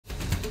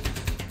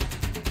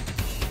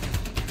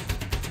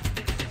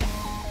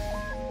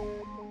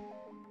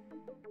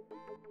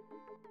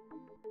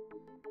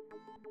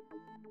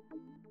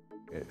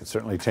It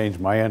certainly changed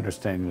my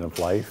understanding of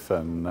life,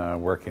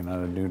 and working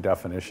on a new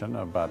definition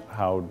about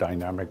how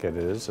dynamic it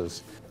is.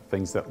 As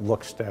things that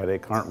look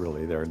static aren't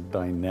really. They're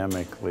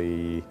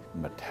dynamically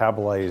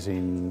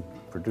metabolizing,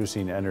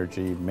 producing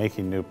energy,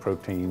 making new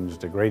proteins,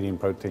 degrading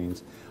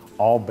proteins,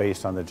 all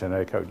based on the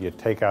genetic code. You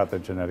take out the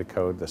genetic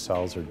code, the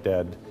cells are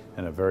dead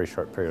in a very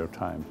short period of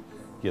time.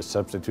 You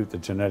substitute the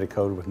genetic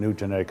code with new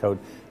genetic code,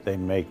 they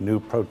make new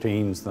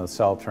proteins, and the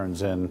cell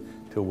turns in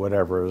to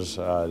whatever is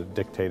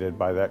dictated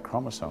by that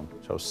chromosome.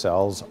 So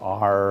cells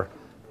are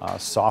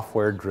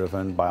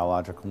software-driven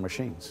biological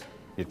machines.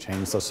 You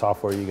change the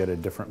software, you get a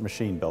different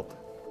machine built.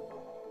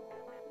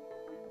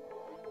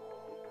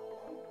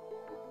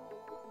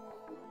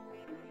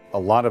 A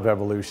lot of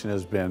evolution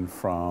has been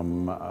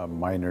from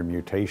minor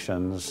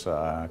mutations,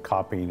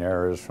 copying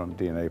errors from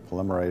DNA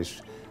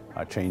polymerase,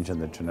 change in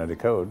the genetic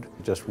code.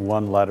 Just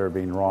one letter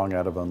being wrong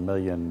out of 1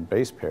 million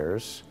base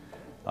pairs,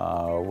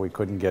 we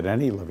couldn't get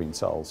any living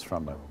cells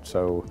from it.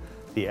 So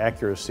the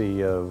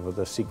accuracy of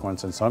the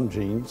sequence in some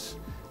genes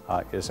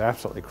is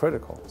absolutely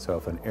critical. So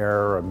if an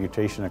error or a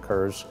mutation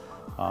occurs,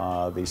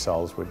 these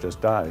cells would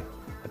just die.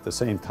 At the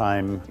same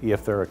time,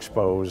 if they're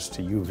exposed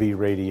to UV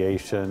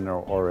radiation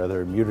or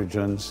other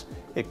mutagens,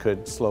 it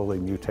could slowly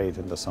mutate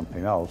into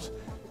something else.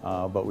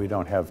 But we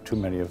don't have too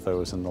many of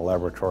those in the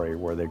laboratory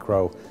where they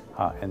grow,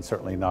 and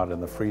certainly not in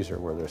the freezer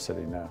where they're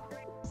sitting now.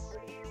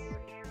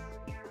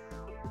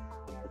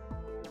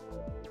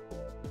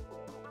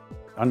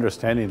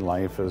 Understanding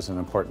life is an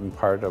important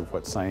part of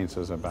what science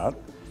is about.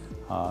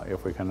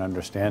 If we can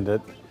understand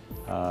it,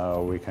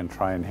 we can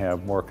try and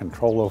have more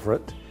control over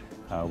it.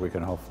 We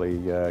can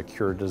hopefully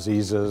cure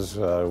diseases.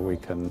 We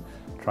can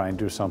try and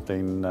do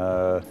something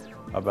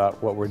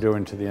about what we're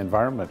doing to the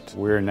environment.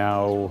 We're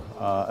now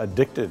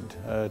addicted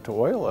to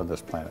oil on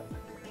this planet.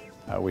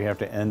 We have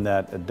to end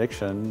that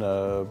addiction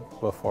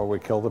before we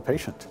kill the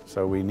patient.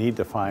 So we need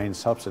to find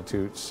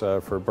substitutes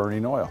for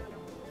burning oil,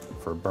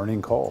 for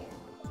burning coal.